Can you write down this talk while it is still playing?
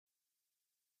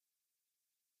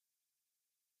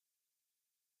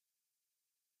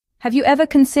Have you ever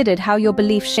considered how your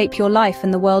beliefs shape your life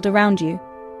and the world around you?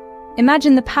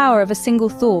 Imagine the power of a single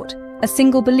thought, a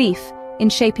single belief, in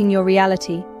shaping your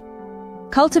reality.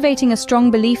 Cultivating a strong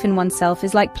belief in oneself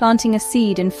is like planting a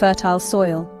seed in fertile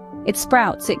soil. It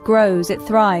sprouts, it grows, it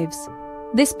thrives.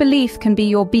 This belief can be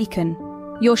your beacon,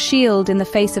 your shield in the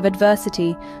face of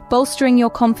adversity, bolstering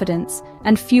your confidence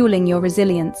and fueling your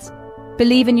resilience.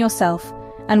 Believe in yourself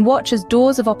and watch as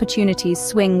doors of opportunities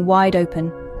swing wide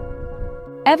open.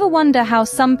 Ever wonder how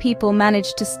some people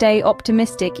manage to stay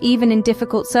optimistic even in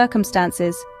difficult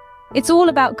circumstances? It's all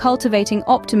about cultivating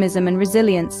optimism and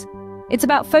resilience. It's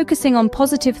about focusing on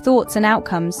positive thoughts and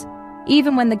outcomes,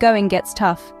 even when the going gets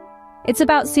tough. It's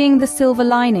about seeing the silver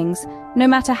linings, no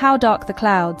matter how dark the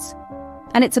clouds.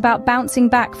 And it's about bouncing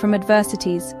back from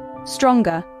adversities,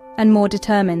 stronger and more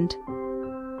determined.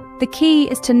 The key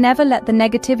is to never let the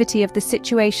negativity of the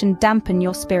situation dampen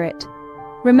your spirit.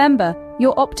 Remember,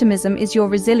 your optimism is your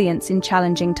resilience in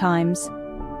challenging times.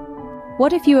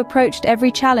 What if you approached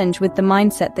every challenge with the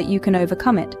mindset that you can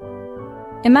overcome it?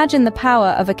 Imagine the power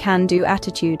of a can-do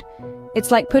attitude.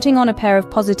 It's like putting on a pair of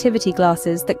positivity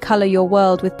glasses that color your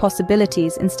world with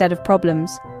possibilities instead of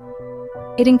problems.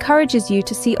 It encourages you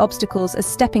to see obstacles as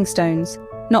stepping stones,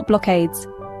 not blockades.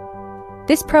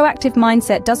 This proactive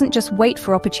mindset doesn't just wait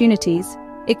for opportunities,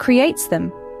 it creates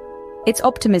them. It's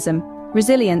optimism,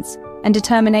 resilience, and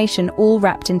determination all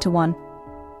wrapped into one.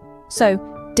 So,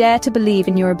 dare to believe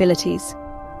in your abilities.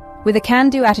 With a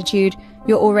can-do attitude,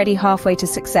 you're already halfway to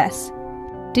success.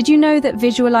 Did you know that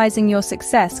visualizing your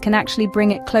success can actually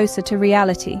bring it closer to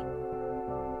reality?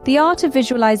 The art of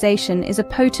visualization is a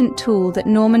potent tool that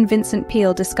Norman Vincent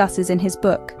Peale discusses in his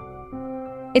book.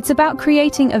 It's about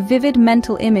creating a vivid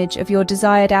mental image of your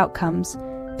desired outcomes,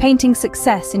 painting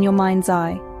success in your mind's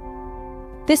eye.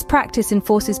 This practice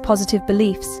enforces positive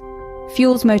beliefs,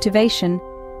 fuels motivation,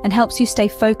 and helps you stay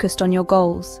focused on your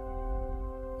goals.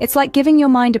 It's like giving your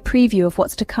mind a preview of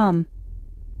what's to come.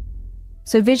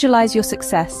 So visualize your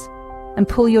success and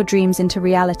pull your dreams into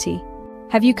reality.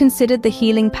 Have you considered the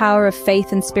healing power of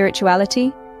faith and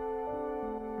spirituality?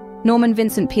 Norman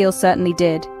Vincent Peale certainly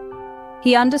did.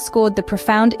 He underscored the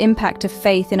profound impact of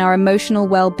faith in our emotional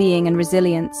well-being and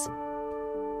resilience.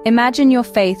 Imagine your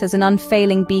faith as an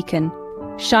unfailing beacon,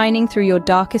 shining through your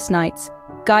darkest nights,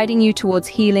 guiding you towards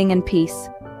healing and peace.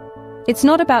 It's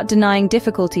not about denying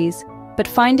difficulties, but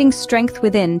finding strength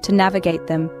within to navigate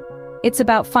them. It's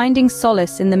about finding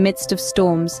solace in the midst of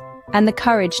storms and the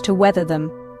courage to weather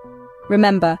them.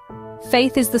 Remember,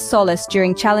 faith is the solace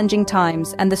during challenging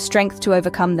times and the strength to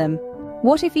overcome them.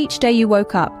 What if each day you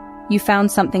woke up, you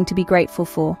found something to be grateful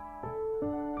for?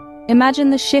 Imagine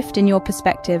the shift in your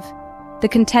perspective, the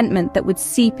contentment that would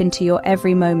seep into your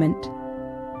every moment.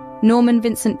 Norman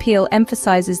Vincent Peale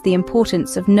emphasizes the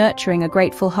importance of nurturing a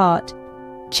grateful heart,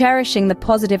 cherishing the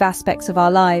positive aspects of our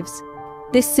lives.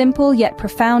 This simple yet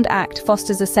profound act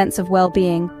fosters a sense of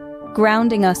well-being,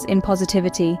 grounding us in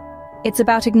positivity. It's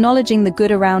about acknowledging the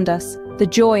good around us, the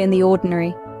joy in the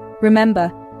ordinary.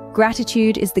 Remember,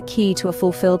 gratitude is the key to a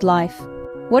fulfilled life.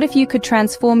 What if you could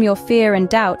transform your fear and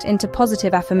doubt into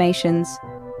positive affirmations?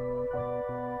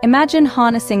 Imagine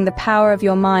harnessing the power of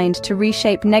your mind to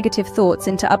reshape negative thoughts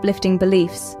into uplifting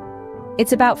beliefs.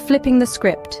 It's about flipping the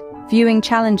script, viewing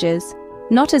challenges,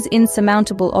 not as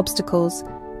insurmountable obstacles,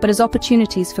 but as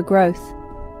opportunities for growth.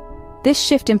 This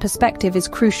shift in perspective is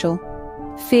crucial.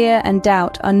 Fear and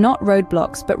doubt are not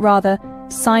roadblocks, but rather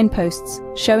signposts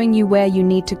showing you where you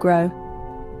need to grow.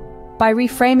 By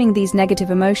reframing these negative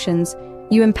emotions,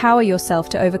 you empower yourself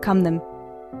to overcome them.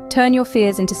 Turn your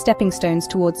fears into stepping stones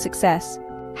towards success.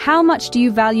 How much do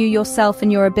you value yourself and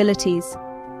your abilities?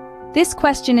 This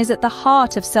question is at the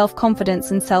heart of self-confidence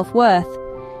and self-worth.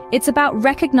 It's about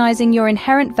recognizing your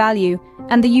inherent value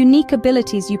and the unique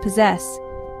abilities you possess.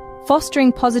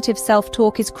 Fostering positive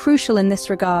self-talk is crucial in this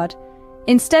regard.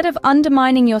 Instead of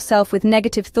undermining yourself with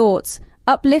negative thoughts,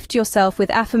 uplift yourself with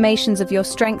affirmations of your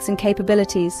strengths and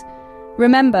capabilities.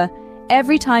 Remember,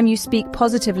 every time you speak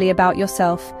positively about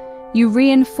yourself, you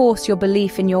reinforce your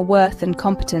belief in your worth and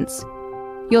competence.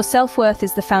 Your self-worth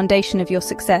is the foundation of your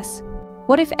success.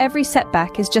 What if every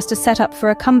setback is just a setup for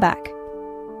a comeback?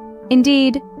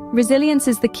 Indeed, resilience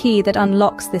is the key that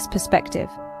unlocks this perspective.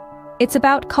 It's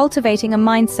about cultivating a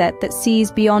mindset that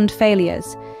sees beyond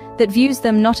failures, that views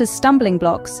them not as stumbling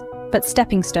blocks, but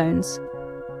stepping stones.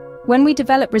 When we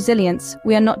develop resilience,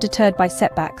 we are not deterred by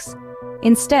setbacks.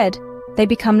 Instead, they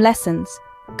become lessons,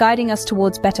 guiding us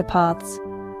towards better paths.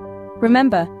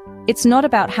 Remember, it's not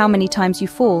about how many times you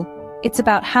fall, it's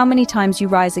about how many times you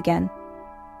rise again.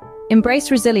 Embrace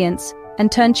resilience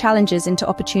and turn challenges into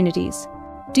opportunities.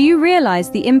 Do you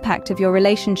realize the impact of your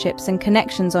relationships and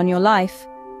connections on your life?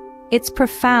 It's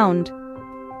profound.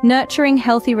 Nurturing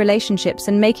healthy relationships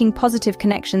and making positive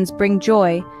connections bring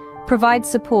joy, provide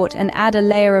support, and add a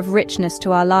layer of richness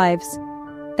to our lives.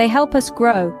 They help us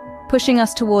grow, pushing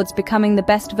us towards becoming the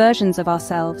best versions of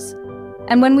ourselves.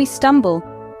 And when we stumble,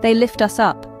 they lift us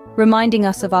up, reminding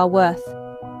us of our worth.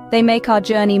 They make our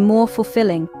journey more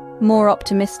fulfilling, more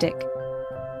optimistic.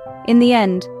 In the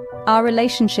end, our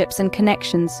relationships and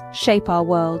connections shape our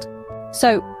world.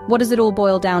 So, what does it all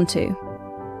boil down to?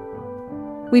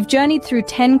 We've journeyed through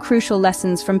 10 crucial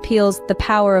lessons from Peale's The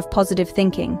Power of Positive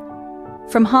Thinking.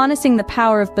 From harnessing the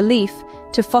power of belief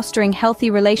to fostering healthy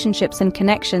relationships and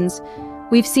connections,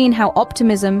 we've seen how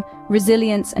optimism,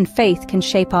 resilience, and faith can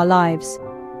shape our lives.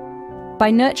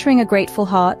 By nurturing a grateful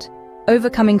heart,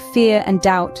 overcoming fear and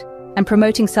doubt, and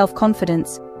promoting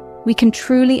self-confidence, we can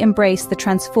truly embrace the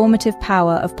transformative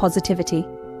power of positivity.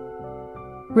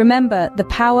 Remember, the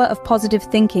power of positive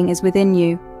thinking is within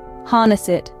you. Harness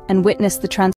it and witness the transformation.